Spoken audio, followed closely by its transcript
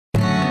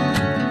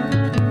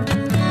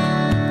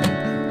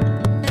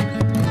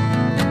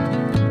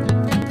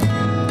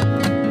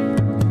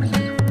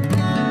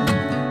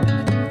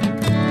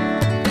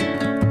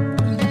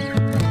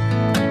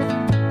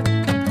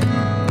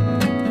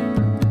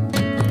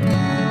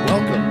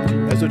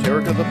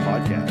Esoterica, the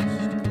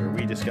podcast, where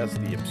we discuss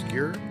the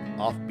obscure,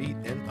 offbeat,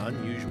 and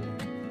unusual.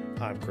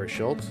 I'm Chris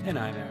Schultz. And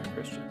I'm Aaron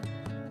Christian.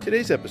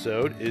 Today's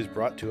episode is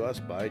brought to us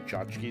by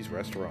Tchotchke's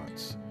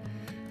Restaurants.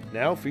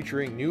 Now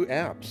featuring new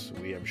apps,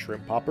 we have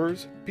shrimp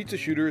poppers, pizza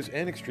shooters,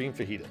 and extreme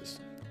fajitas.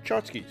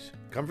 Tchotchke's,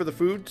 come for the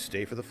food,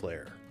 stay for the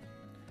flair.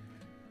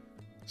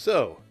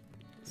 So,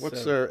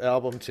 what's our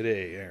album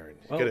today, Aaron?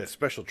 You got a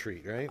special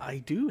treat, right? I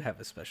do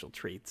have a special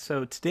treat.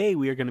 So today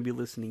we are going to be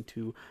listening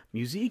to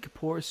Musique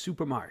pour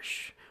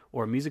Supermarché,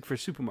 or Music for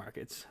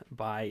Supermarkets,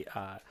 by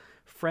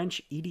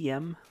French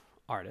EDM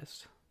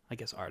artist, I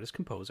guess artist,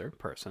 composer,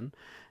 person,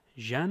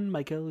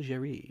 Jean-Michel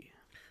Jarre.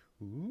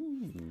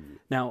 Ooh.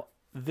 Now,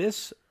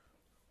 this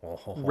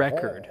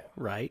record,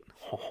 right?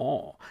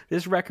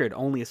 This record,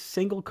 only a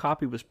single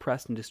copy was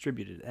pressed and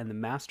distributed, and the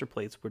master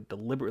plates were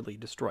deliberately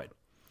destroyed.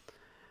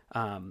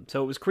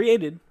 So it was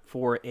created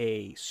for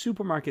a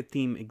supermarket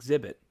theme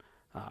exhibit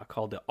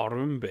called the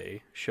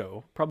Orumbe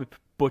Show. Probably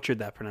butchered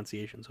that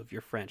pronunciation, so if you're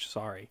French,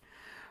 sorry.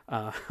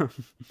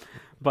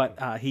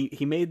 But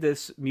he made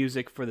this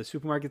music for the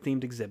supermarket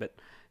themed exhibit,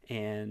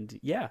 and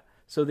yeah,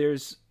 so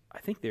I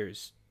think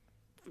there's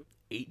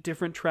 8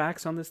 different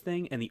tracks on this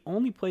thing, and the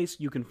only place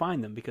you can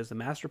find them, because the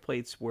master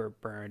plates were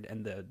burned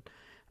and the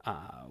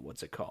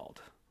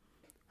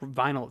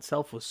vinyl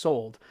itself was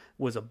sold,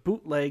 was a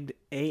bootlegged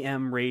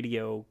AM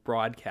radio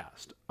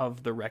broadcast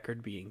of the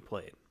record being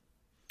played.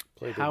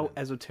 How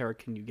esoteric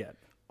can you get?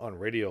 On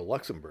Radio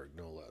Luxembourg,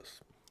 no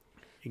less.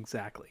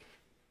 Exactly.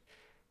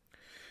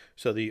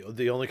 So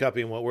the only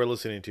copy of what we're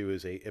listening to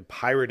is a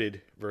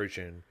pirated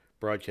version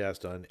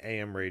broadcast on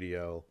AM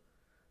radio,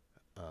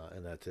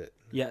 and that's it.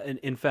 Yeah, and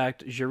in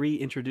fact, Jarre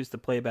introduced the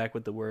playback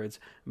with the words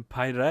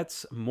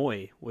 "Pirates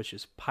moi," which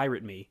is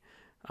 "pirate me,"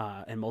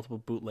 and multiple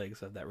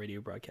bootlegs of that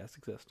radio broadcast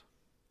exist.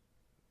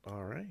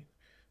 All right.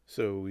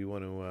 So we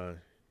want to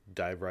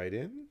dive right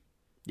in?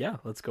 Yeah,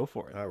 let's go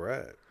for it. All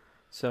right.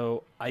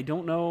 So I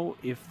don't know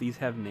if these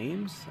have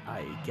names.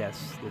 I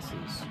guess this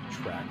is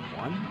track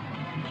 1.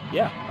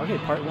 Yeah, okay,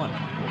 part 1.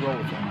 We'll roll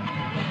with that.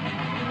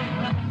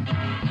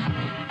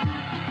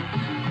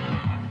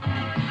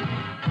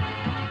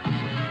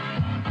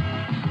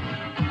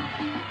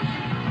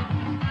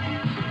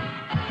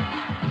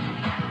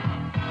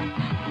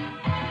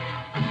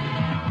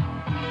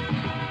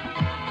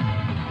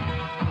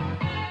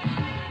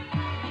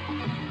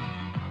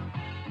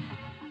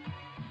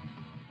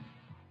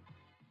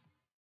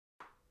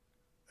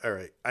 All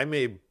right. I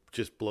may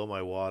just blow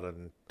my wad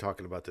on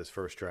talking about this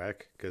first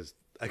track because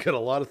I got a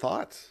lot of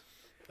thoughts.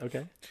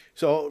 Okay.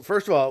 So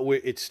first of all,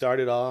 it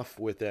started off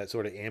with that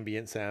sort of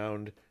ambient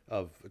sound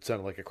of, it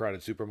sounded like a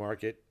crowded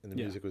supermarket and the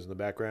music was in the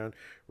background.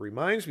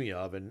 Reminds me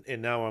of,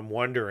 and now I'm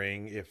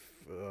wondering if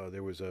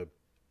there was a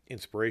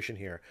inspiration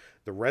here.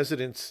 The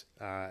Residents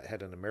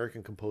had an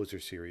American composer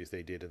series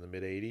they did in the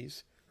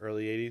mid-'80s,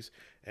 early 80s,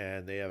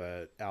 and they have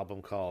an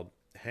album called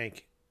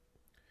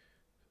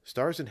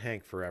Stars and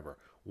Hank Forever.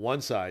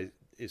 One side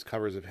is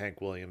covers of Hank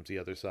Williams. The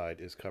other side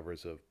is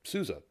covers of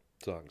Sousa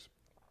songs.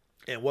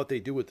 And what they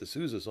do with the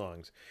Sousa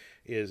songs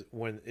is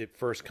when it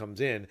first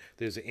comes in,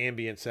 there's an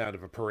ambient sound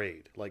of a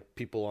parade, like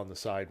people on the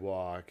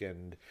sidewalk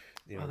and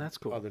that's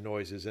cool. Other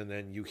noises. And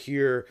then you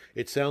hear,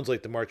 it sounds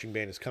like the marching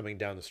band is coming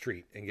down the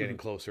street and getting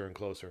closer and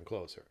closer and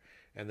closer.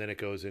 And then it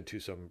goes into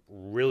some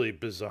really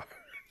bizarre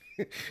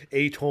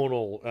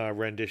atonal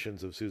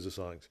renditions of Sousa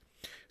songs.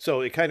 So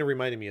it kind of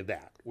reminded me of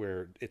that,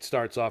 where it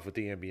starts off with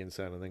the ambient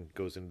sound and then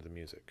goes into the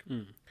music.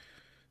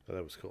 So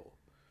that was cool.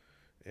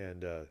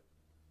 And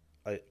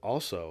I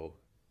also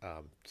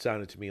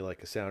sounded to me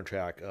like a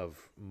soundtrack of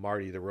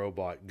Marty the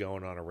Robot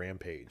going on a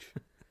rampage.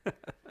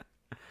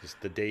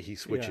 Just the day he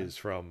switches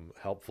from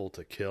helpful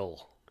to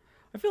kill.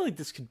 I feel like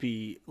this could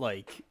be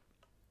like,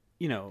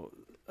 the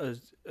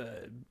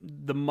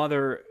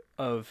mother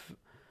of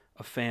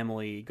a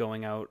family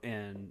going out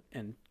and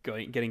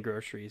getting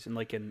groceries in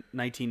like a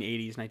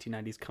 1980s,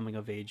 1990s coming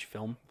of age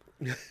film.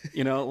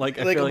 Like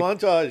I like feel a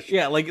montage.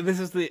 Yeah, like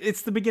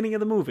it's the beginning of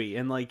the movie,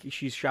 and like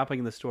she's shopping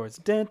in the stores,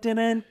 dun, dun,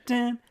 dun,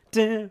 dun,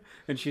 dun,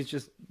 and she's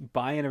just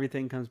buying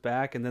everything, comes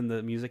back, and then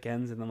the music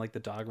ends, and then like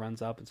the dog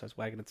runs up and starts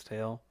wagging its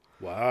tail.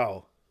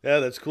 Wow. Yeah,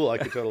 that's cool. I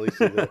could totally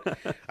see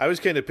that. I was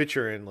kind of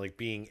picturing like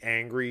being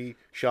angry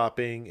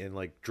shopping and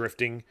like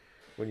drifting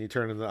when you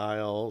turn in the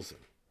aisles.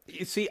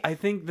 You see, I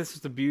think this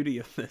is the beauty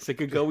of this. It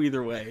could go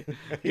either way.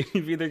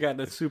 You've either got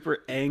a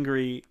super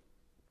angry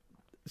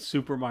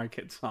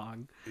supermarket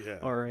song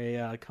or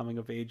a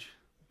coming-of-age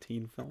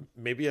teen film.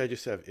 Maybe I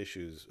just have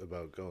issues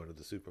about going to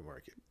the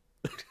supermarket.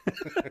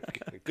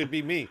 It could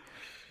be me.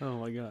 Oh,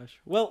 my gosh.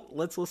 Well,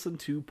 let's listen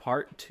to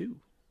part 2.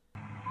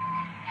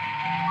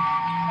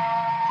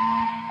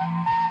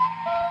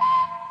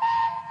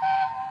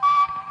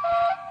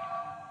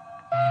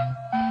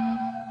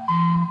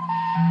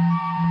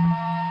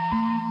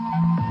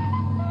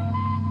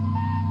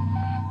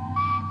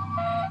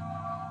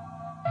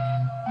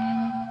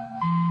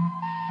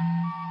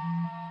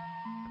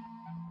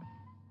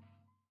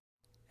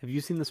 Have you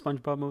seen the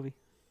SpongeBob movie?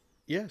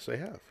 Yes, I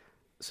have.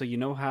 So you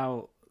know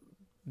how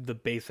the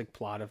basic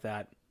plot of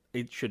that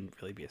it shouldn't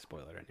really be a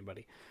spoiler to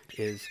anybody,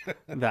 is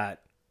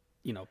that,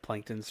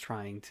 Plankton's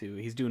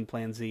he's doing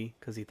Plan Z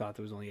because he thought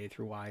there was only A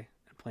through Y.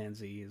 And Plan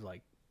Z is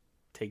like,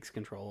 takes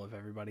control of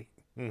everybody.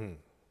 Mm-hmm.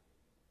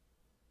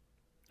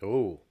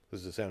 Oh,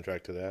 this is the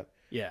soundtrack to that?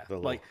 Yeah.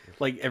 Like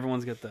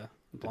everyone's got the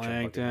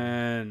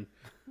Plankton.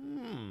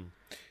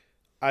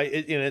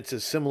 It's a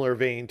similar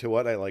vein to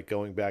what I like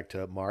going back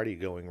to Marty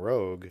going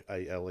rogue.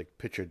 I like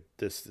pictured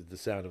the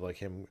sound of like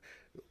him,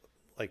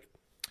 like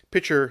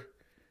picture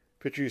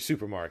your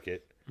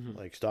supermarket,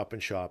 like Stop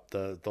and Shop.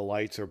 The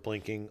lights are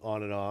blinking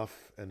on and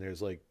off, and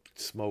there's like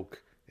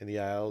smoke in the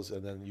aisles,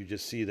 and then you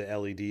just see the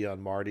LED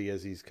on Marty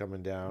as he's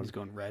coming down. He's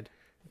going red.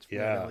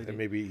 Yeah, and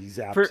maybe he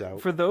zaps out.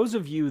 For those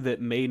of you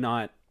that may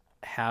not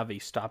have a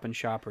Stop and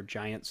Shop or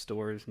Giant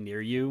stores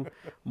near you,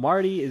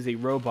 Marty is a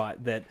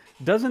robot that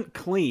doesn't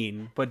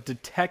clean but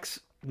detects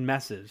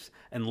messes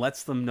and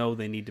lets them know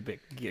they need to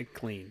get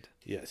cleaned.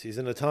 Yes, he's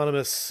an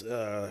autonomous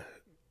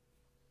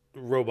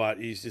robot.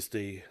 He's just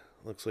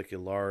looks like a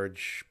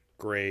large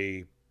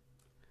gray.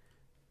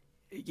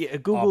 Yeah,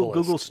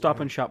 Google Stop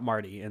and Shop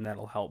Marty and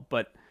that'll help.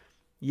 But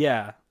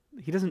yeah,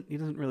 he doesn't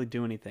really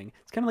do anything.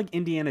 It's kind of like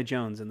Indiana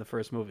Jones in the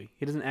first movie.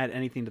 He doesn't add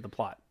anything to the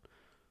plot.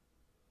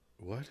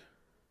 What?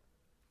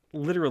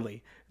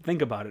 Literally,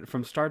 think about it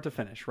from start to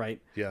finish, right?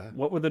 Yeah.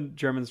 What were the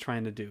Germans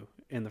trying to do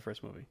in the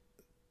first movie?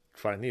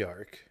 Find the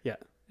Ark. Yeah,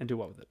 and do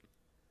what with it?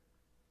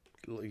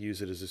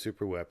 Use it as a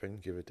super weapon.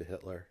 Give it to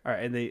Hitler. All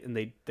right, and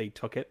they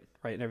took it,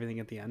 right, and everything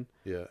at the end.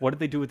 Yeah. What did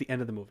they do at the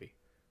end of the movie?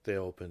 They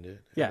opened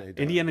it. Yeah,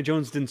 Indiana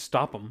Jones didn't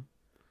stop him.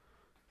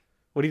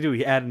 What did he do?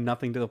 He added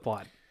nothing to the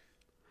plot.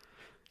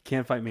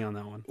 Can't fight me on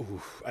that one.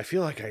 Oof, I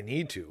feel like I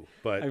need to,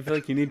 but I feel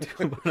like you need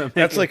to. But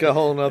that's like a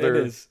whole nother.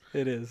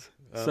 It is.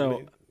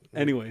 So,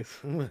 anyways.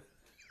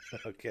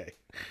 Okay.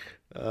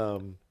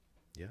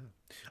 Yeah.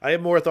 I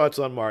have more thoughts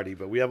on Marty,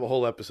 but we have a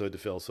whole episode to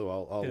fill, so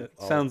I'll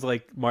sounds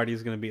like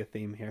Marty's going to be a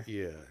theme here.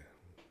 Yeah.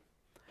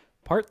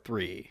 Part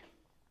 3.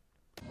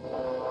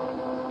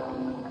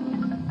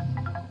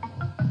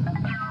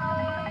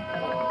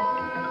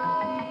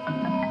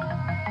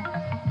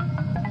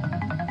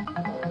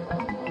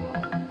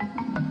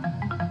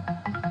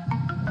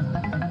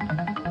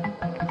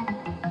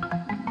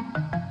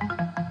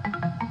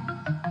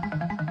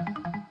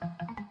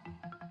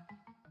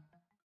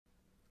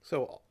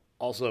 So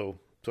also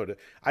sort of,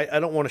 I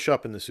don't want to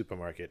shop in the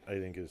supermarket, I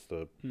think is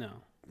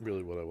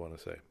really what I want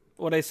to say.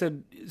 What I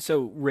said,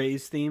 so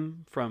Rey's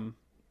theme from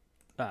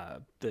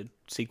the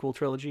sequel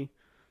trilogy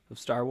of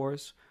Star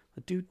Wars.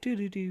 Do do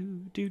do do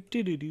do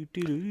do do do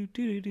do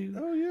do do.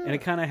 Oh yeah. And it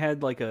kind of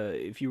had like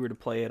if you were to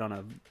play it on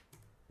a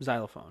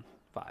xylophone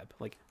vibe,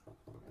 like.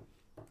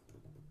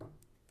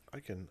 I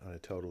can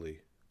totally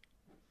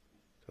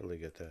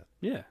get that.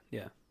 Yeah. So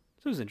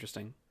it was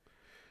interesting.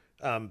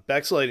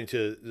 Backsliding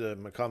to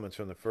my comments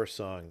from the first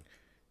song,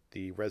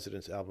 the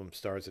Residents album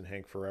Stars and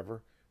Hank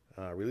Forever,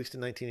 released in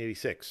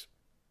 1986.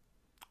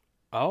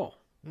 Oh,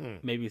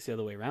 maybe it's the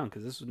other way around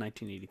because this was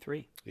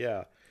 1983.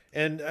 Yeah,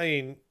 and I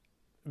mean,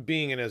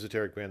 being an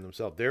esoteric band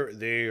themselves,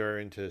 they are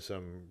into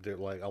they're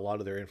like a lot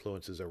of their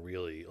influences are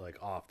really like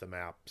off the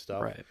map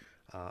stuff. Right.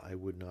 I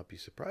would not be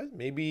surprised.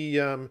 Maybe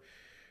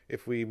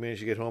if we manage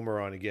to get Homer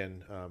on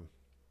again,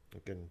 I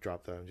can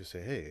drop that and just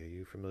say, hey, are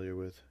you familiar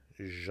with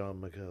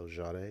Jean-Michel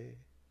Jarre?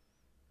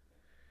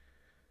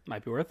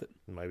 Might be worth it.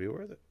 Might be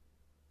worth it.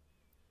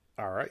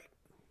 All right.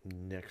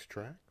 Next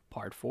track.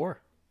 Part 4.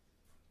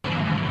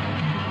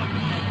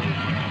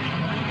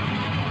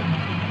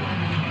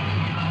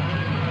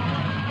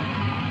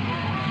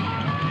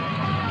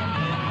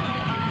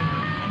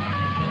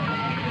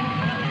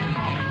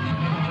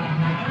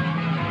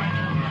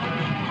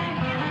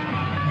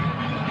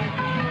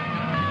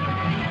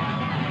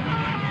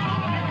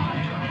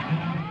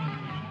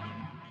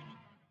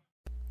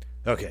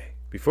 Okay,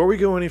 before we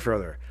go any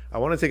further, I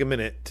want to take a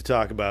minute to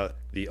talk about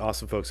the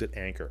awesome folks at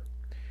Anchor.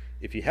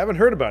 If you haven't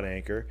heard about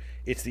Anchor,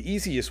 it's the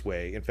easiest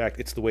way. In fact,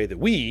 it's the way that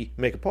we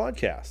make a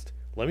podcast.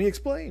 Let me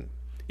explain.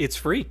 It's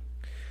free.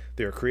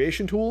 There are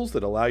creation tools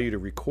that allow you to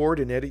record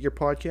and edit your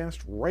podcast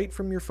right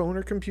from your phone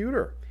or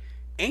computer.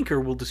 Anchor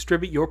will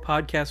distribute your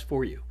podcast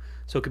for you,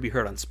 so it can be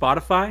heard on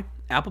Spotify,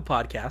 Apple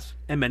Podcasts,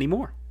 and many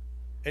more.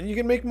 And you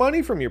can make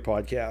money from your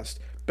podcast.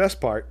 Best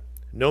part,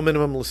 no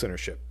minimum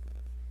listenership.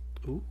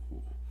 Ooh.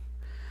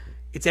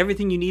 It's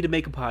everything you need to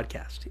make a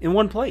podcast in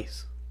one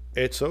place.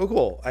 It's so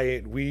cool.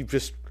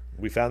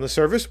 We found the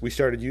service. We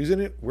started using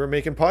it. We're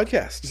making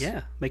podcasts.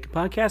 Yeah, making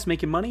podcasts,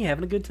 making money,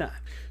 having a good time.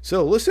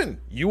 So listen,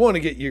 you want to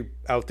get you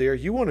out there.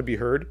 You want to be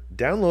heard.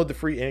 Download the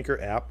free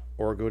Anchor app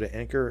or go to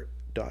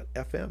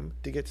anchor.fm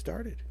to get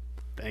started.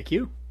 Thank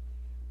you.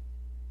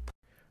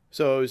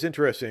 So it was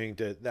interesting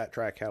that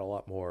track had a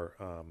lot more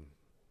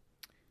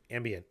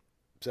ambient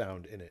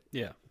sound in it.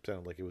 Yeah. It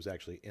sounded like it was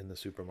actually in the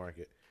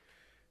supermarket.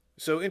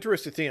 So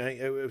interesting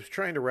thing, I was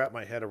trying to wrap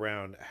my head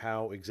around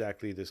how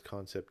exactly this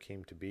concept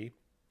came to be.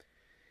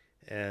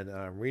 And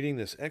I'm reading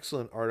this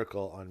excellent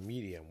article on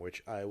Medium,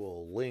 which I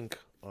will link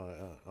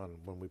on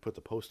when we put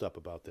the post up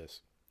about this.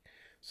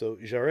 So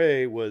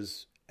Jarre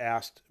was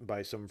asked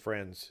by some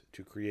friends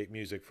to create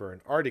music for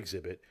an art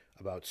exhibit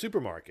about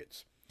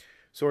supermarkets.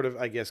 Sort of,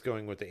 I guess,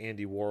 going with the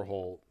Andy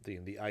Warhol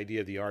theme. The idea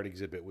of the art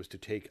exhibit was to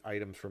take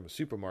items from a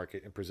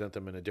supermarket and present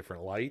them in a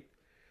different light,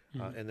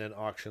 and then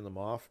auction them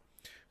off.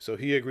 So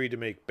he agreed to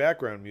make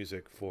background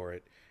music for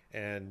it,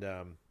 and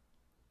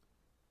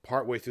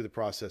partway through the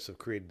process of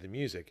creating the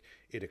music,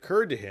 it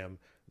occurred to him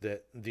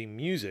that the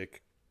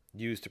music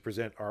used to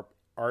present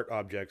art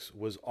objects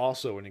was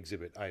also an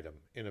exhibit item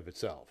in of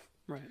itself.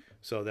 Right.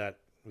 So that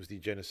was the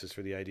genesis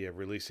for the idea of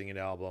releasing an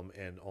album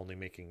and only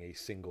making a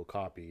single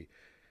copy,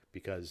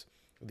 because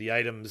the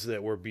items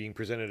that were being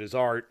presented as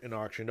art and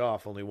auctioned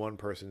off, only one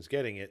person's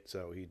getting it.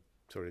 So he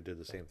sort of did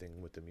the same thing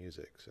with the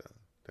music. So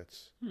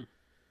that's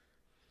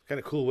kind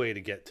of cool way to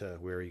get to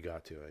where he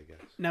got to, I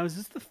guess. Now, is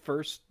this the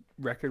first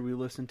record we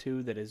listened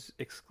to that is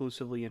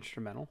exclusively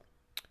instrumental?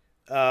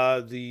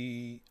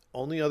 The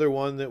only other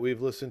one that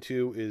we've listened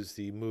to is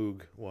the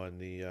Moog one,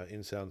 the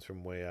In Sounds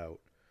from Way Out.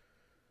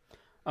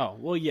 Oh,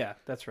 well, yeah,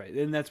 that's right.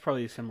 And that's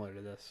probably similar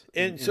to this.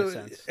 And in so, a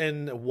sense.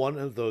 and one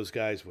of those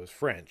guys was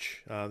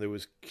French. There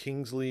was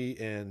Kingsley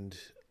and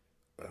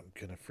I'm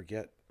going to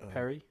forget.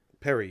 Perry?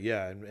 Perry,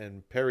 yeah.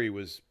 And Perry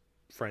was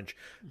French.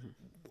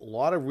 A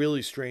lot of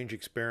really strange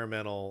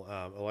experimental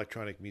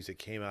electronic music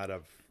came out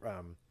of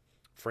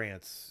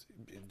France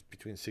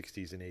between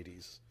 60s and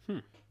 80s.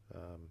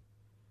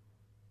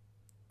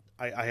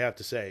 I have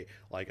to say,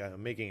 like,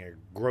 I'm making a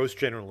gross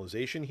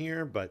generalization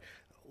here, but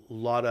a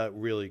lot of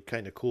really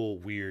kind of cool,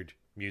 weird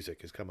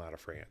music has come out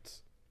of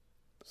France.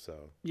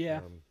 So,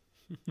 yeah.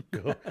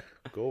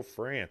 Go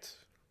France.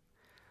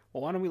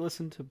 Well, why don't we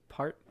listen to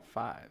part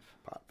 5?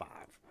 Part 5.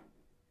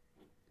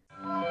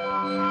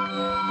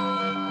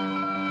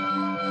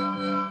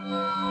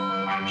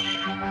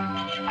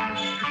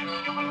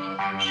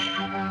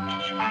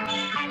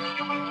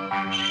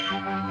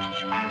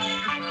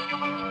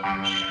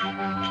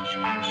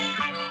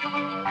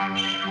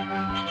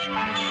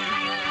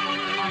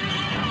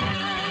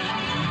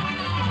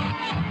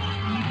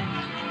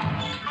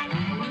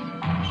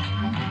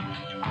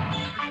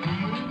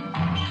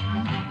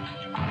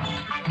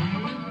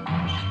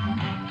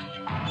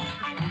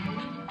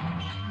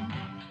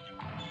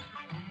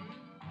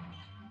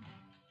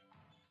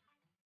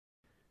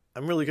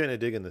 I'm really kind of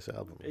digging this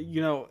album.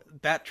 You know,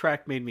 that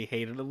track made me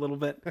hate it a little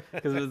bit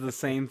because it was the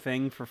same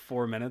thing for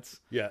 4 minutes.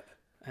 Yeah.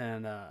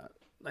 And I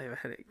have a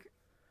headache.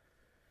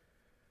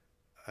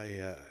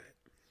 I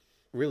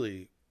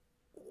really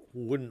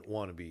wouldn't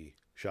want to be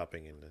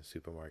shopping in a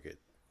supermarket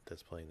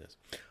that's playing this.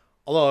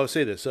 Although I'll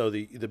say this. So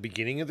the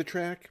beginning of the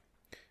track,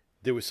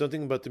 there was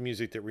something about the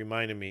music that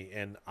reminded me,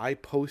 and I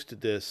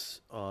posted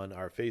this on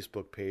our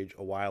Facebook page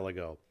a while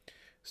ago.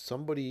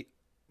 Somebody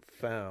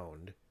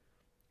found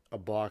a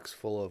box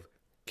full of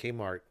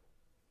Kmart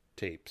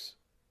tapes,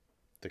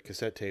 the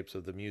cassette tapes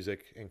of the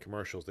music and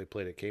commercials they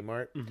played at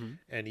Kmart,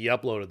 and he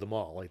uploaded them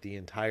all, like the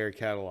entire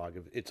catalog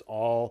of it's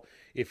all.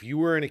 If you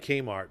were in a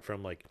Kmart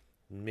from like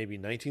maybe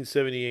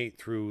 1978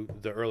 through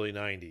the early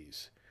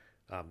 90s,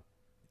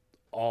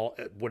 all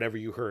whatever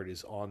you heard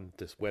is on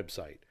this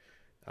website,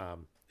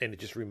 and it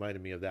just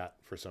reminded me of that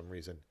for some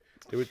reason.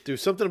 There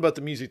was something about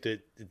the music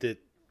that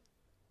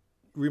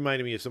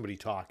reminded me of somebody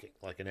talking,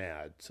 like an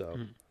ad. So.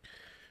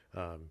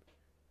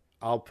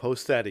 I'll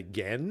post that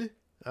again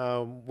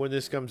when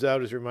this comes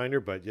out as a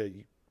reminder. But yeah,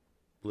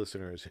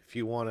 listeners, if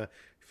you want to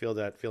feel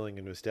that feeling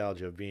of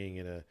nostalgia of being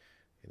in a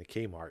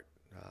Kmart,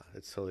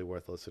 it's totally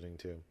worth listening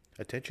to.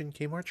 Attention,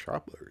 Kmart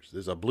shoppers!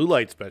 There's a blue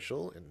light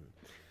special in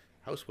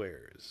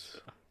housewares.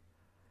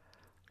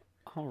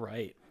 All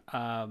right.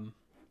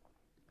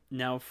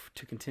 Now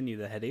to continue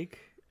the headache,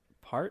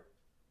 part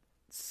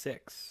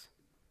 6.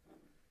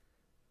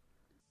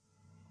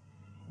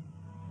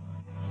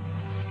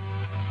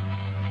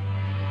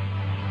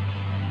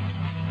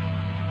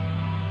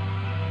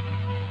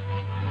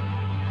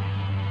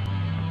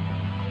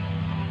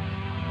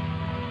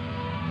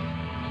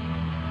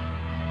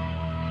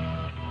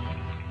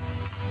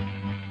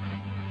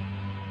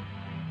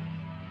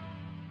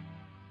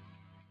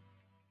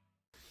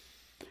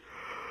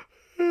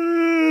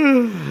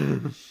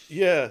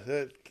 Yeah,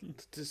 that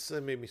just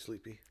made me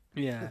sleepy.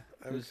 Yeah,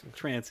 I was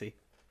trancy.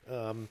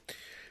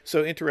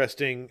 So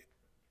interesting.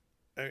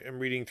 I'm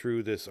reading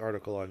through this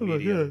article on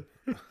Medium.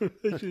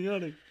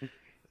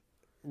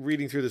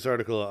 Reading through this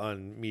article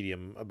on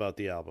Medium about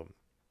the album.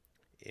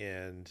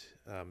 And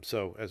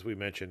so, as we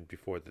mentioned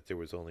before, that there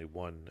was only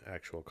one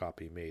actual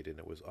copy made and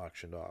it was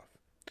auctioned off.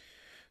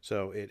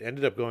 So it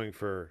ended up going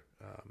for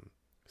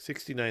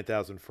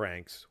 69,000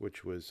 francs,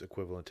 which was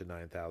equivalent to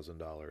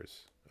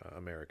 $9,000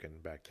 American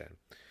back then.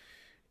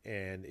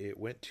 And it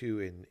went to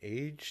an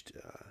aged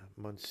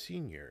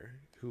Monsignor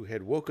who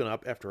had woken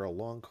up after a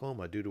long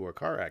coma due to a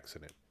car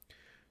accident.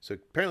 So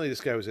apparently this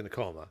guy was in a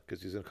coma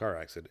because he was in a car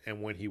accident.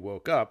 And when he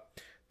woke up,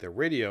 the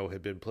radio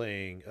had been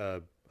playing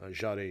a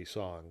Jarre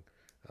song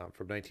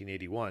from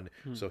 1981.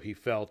 So he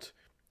felt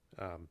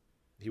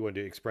he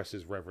wanted to express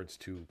his reverence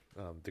to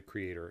the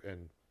creator.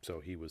 And so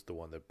he was the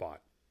one that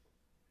bought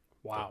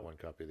that one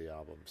copy of the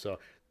album. So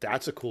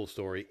that's a cool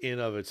story in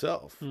of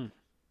itself.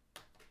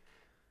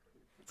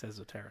 It's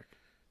esoteric.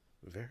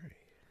 Very.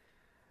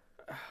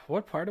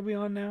 What part are we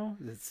on now?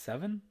 Is it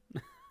 7?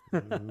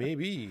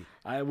 Maybe.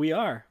 We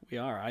are.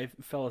 I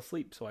fell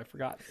asleep, so I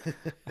forgot.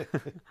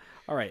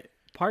 All right.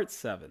 Part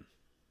 7.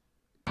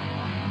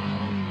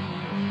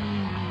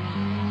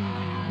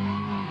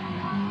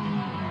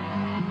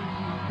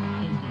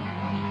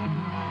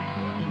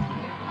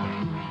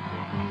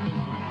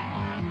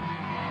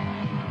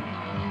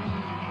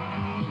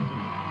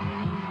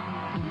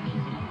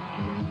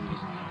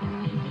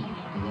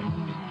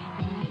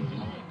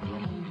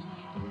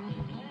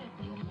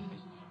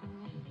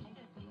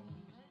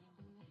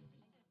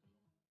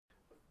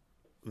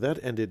 That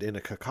ended in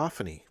a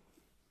cacophony.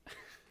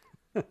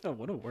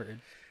 What a word.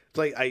 It's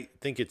like, I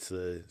think it's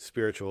the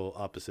spiritual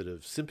opposite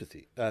of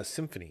sympathy.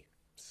 Symphony.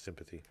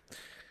 Sympathy.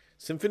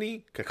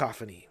 Symphony,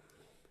 cacophony.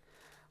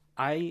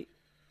 I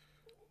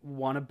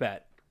want to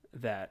bet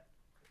that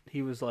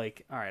he was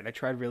like, all right, I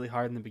tried really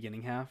hard in the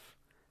beginning half.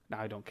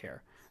 Now I don't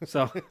care.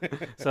 So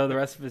the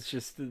rest of it's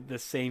just the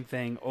same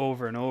thing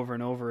over and over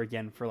and over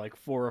again for like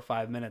 4 or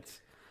 5 minutes.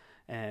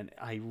 And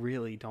I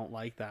really don't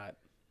like that.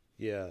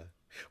 Yeah.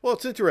 Well,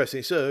 it's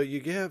interesting. So you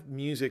have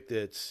music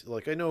that's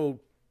like, I know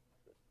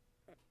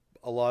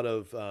a lot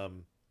of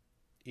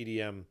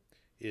EDM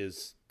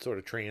is sort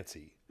of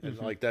trancey, and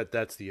like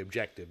that's the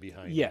objective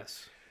behind it.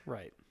 Yes,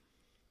 right.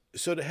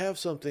 So to have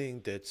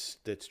something that's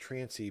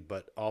trancey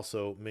but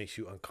also makes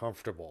you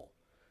uncomfortable,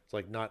 it's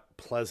like not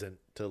pleasant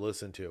to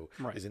listen to,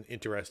 right, is an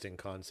interesting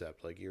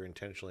concept. Like you're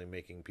intentionally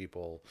making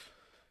people,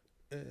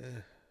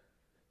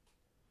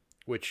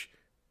 which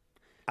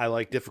I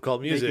like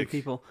difficult music. Making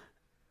people.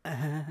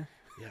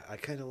 Yeah, I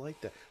kind of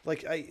like that.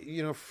 Like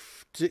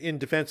in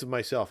defense of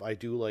myself, I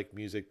do like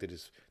music that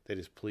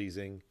is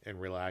pleasing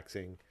and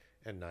relaxing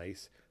and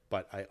nice,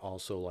 but I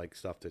also like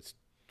stuff that's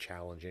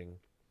challenging,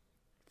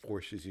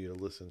 forces you to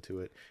listen to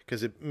it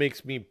because it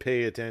makes me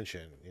pay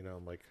attention.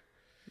 I'm like,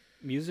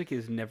 music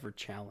is never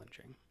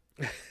challenging.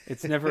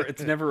 It's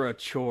never a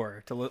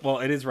chore to well,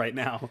 it is right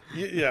now.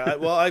 Yeah.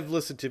 Well, I've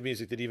listened to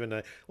music that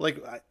even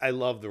I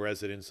love the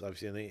Residents.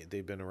 Obviously,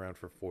 they've been around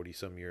for 40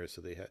 some years,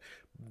 so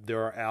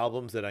there are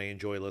albums that I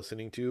enjoy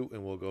listening to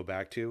and will go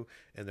back to,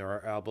 and there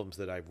are albums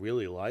that I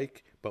really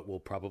like but will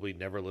probably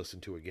never listen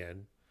to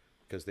again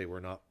because they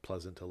were not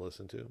pleasant to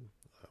listen to.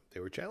 They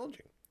were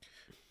challenging,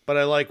 but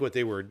I like what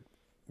they were.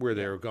 Where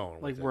they were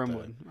going, like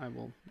Wormwood. I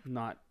will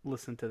not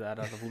listen to that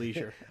out of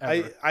leisure.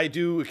 I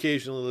do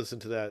occasionally listen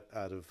to that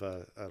out of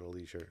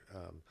leisure,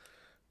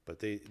 but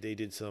they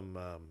did some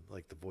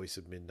like The Voice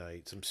of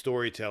Midnight, some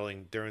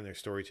storytelling during their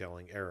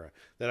storytelling era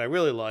that I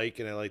really like,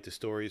 and I like the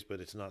stories, but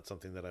it's not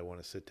something that I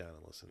want to sit down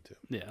and listen to.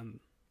 Yeah.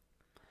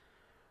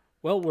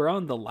 Well, we're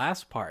on the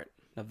last part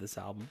of this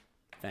album,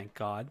 thank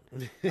God.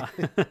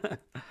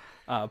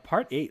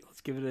 Part 8. Let's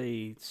give it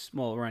a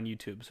small. We're on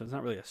YouTube, so it's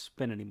not really a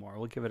spin anymore.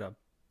 We'll give it a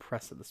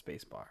press of the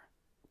space bar.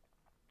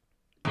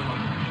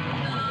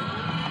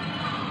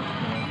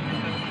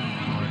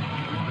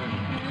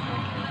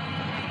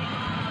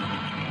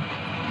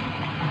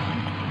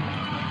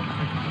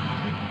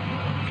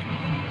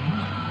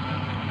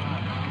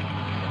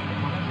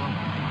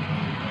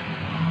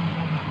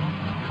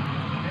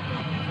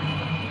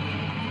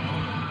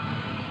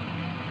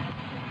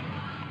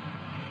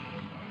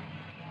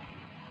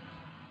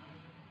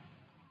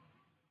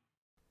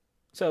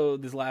 So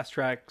this last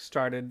track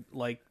started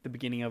like the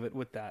beginning of it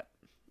with that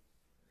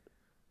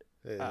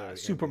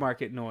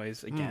supermarket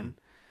noise again,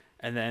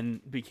 and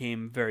then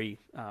became very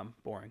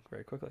boring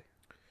very quickly.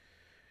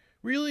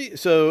 Really?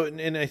 So,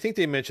 and I think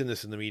they mentioned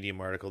this in the Medium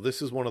article.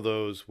 This is one of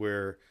those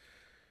where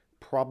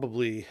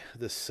probably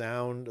the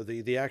sound,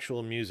 the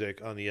actual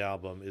music on the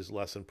album is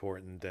less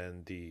important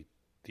than the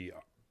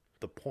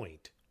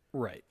point,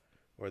 right,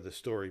 or the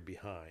story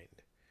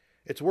behind.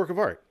 It's a work of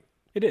art.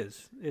 It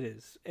is.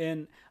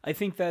 And I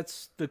think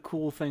that's the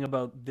cool thing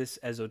about this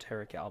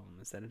esoteric album,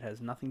 is that it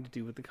has nothing to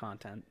do with the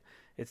content.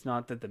 It's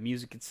not that the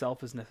music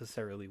itself is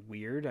necessarily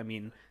weird. I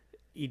mean,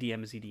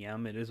 EDM is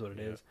EDM. It is what it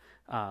is.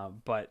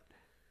 But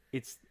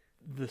it's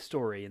the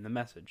story and the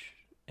message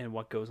and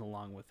what goes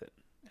along with it.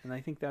 And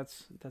I think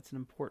that's an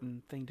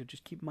important thing to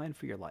just keep in mind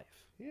for your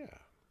life. Yeah.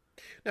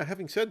 Now,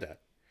 having said that,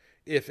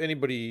 if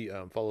anybody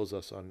follows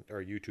us on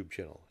our YouTube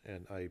channel,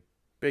 and I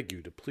beg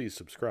you to please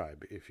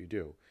subscribe if you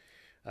do,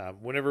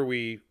 whenever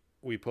we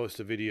post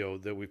a video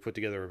that we put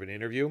together of an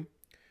interview,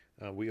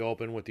 we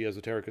open with the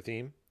Esoterica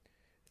theme.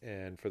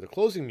 And for the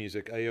closing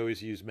music, I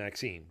always use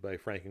Maxine by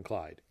Frank and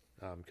Clyde,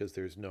 because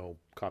there's no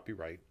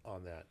copyright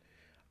on that.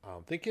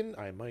 I'm thinking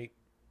I might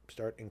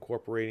start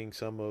incorporating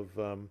some of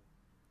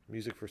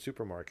music for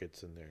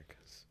supermarkets in there,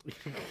 because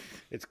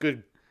it's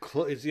good.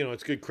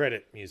 It's good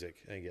credit music,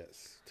 I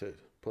guess, to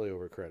play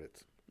over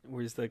credits.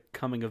 Where's the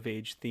coming of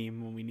age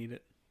theme when we need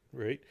it?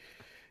 Right.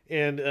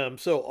 And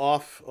so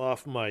off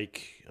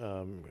mic,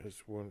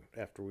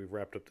 after we've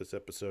wrapped up this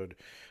episode,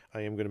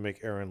 I am going to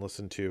make Aaron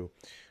listen to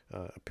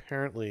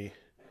apparently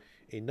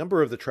a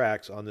number of the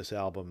tracks on this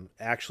album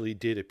actually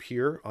did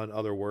appear on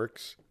other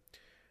works.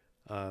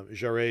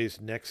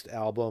 Jarre's next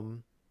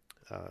album,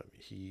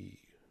 he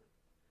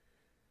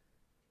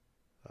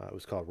It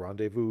was called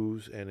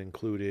Rendezvous and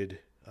included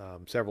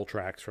several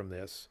tracks from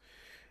this.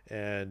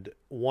 And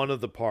one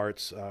of the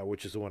parts,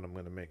 which is the one I'm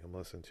going to make them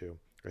listen to,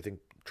 I think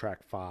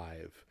track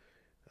 5,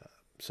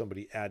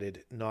 somebody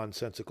added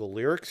nonsensical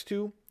lyrics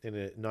to in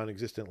a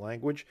non-existent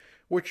language,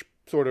 which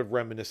sort of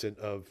reminiscent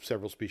of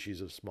several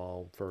species of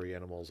small furry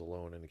animals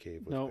alone in a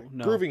cave.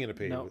 Grooving in a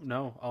cave.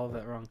 No, all of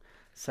that wrong.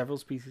 Several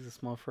species of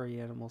small furry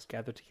animals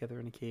gathered together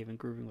in a cave and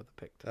grooving with a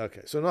pict.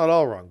 Okay, so not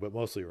all wrong, but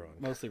mostly wrong.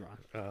 Mostly wrong.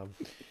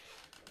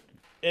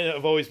 And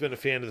I've always been a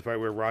fan of the part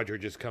where Roger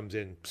just comes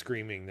in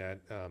screaming that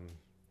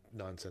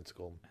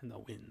nonsensical. And the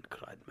wind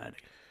cried madly.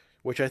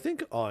 Which I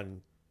think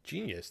on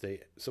Genius,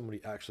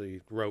 somebody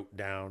actually wrote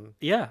down.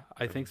 Yeah,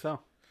 I think so.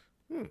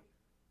 I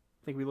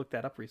think we looked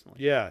that up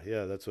recently. Yeah,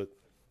 that's what.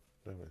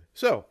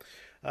 So,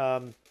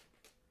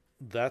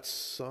 that's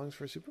Songs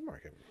for a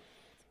Supermarket.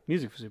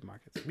 Music for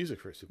supermarkets. Music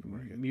for a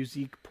supermarket.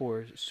 Musique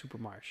pour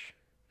Supermarché.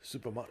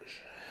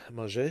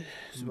 Supermarché.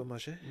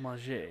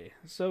 Manger.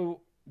 So,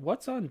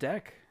 what's on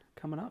deck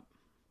coming up?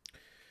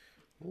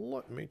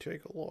 Let me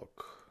take a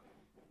look.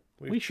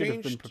 We should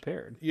have been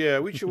prepared. Yeah,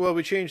 we should. Well,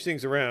 we change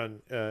things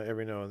around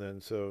every now and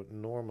then. So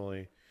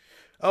normally,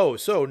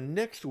 so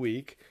next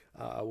week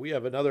we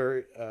have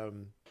another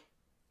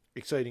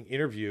exciting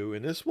interview,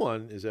 and this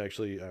one is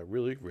actually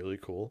really, really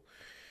cool.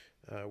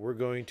 We're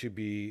going to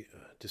be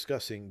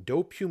discussing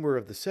Dope Humor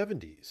of the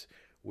 70s,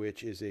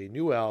 which is a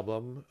new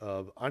album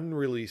of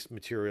unreleased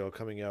material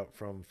coming out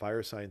from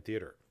Firesign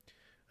Theater.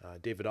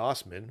 David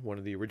Osman, one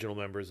of the original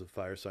members of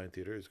Firesign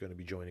Theater, is going to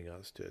be joining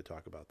us to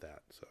talk about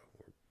that. So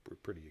we're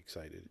pretty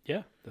excited.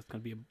 Yeah, that's going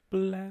to be a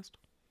blast.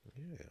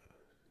 Yeah.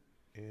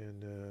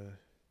 And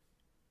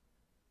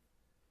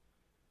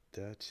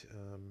that's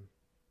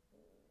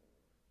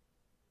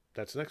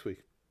next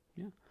week.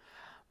 Yeah.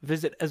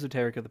 Visit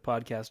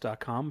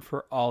esotericathepodcast.com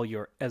for all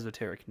your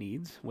esoteric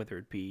needs, whether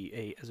it be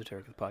a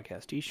Esoteric of the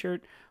Podcast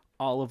t-shirt,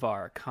 all of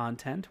our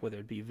content, whether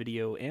it be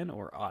video and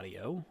or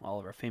audio, all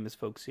of our Famous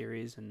Folk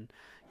series, and,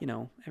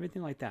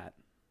 everything like that.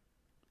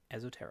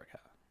 Esoterica.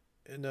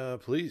 And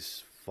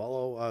please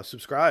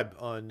subscribe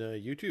on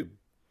YouTube.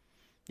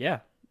 Yeah.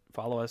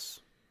 Follow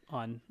us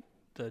on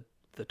the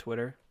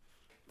Twitter,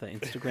 the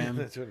Instagram,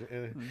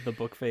 the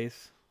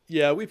Bookface.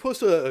 Yeah, we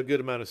post a good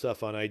amount of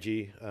stuff on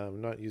IG.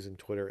 I'm not using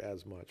Twitter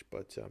as much,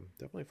 but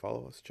definitely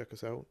follow us. Check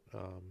us out.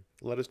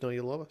 Let us know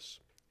you love us,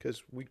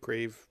 because we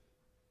crave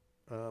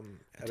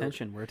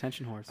attention. We're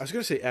attention whores. I was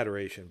going to say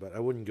adoration, but I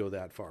wouldn't go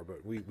that far.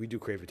 But we do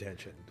crave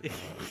attention.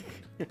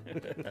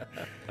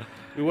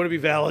 We want to be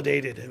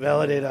validated.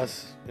 Validate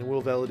us, and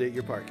we'll validate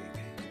your parking.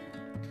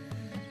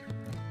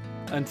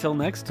 Until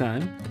next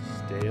time,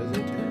 stay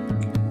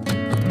esoteric.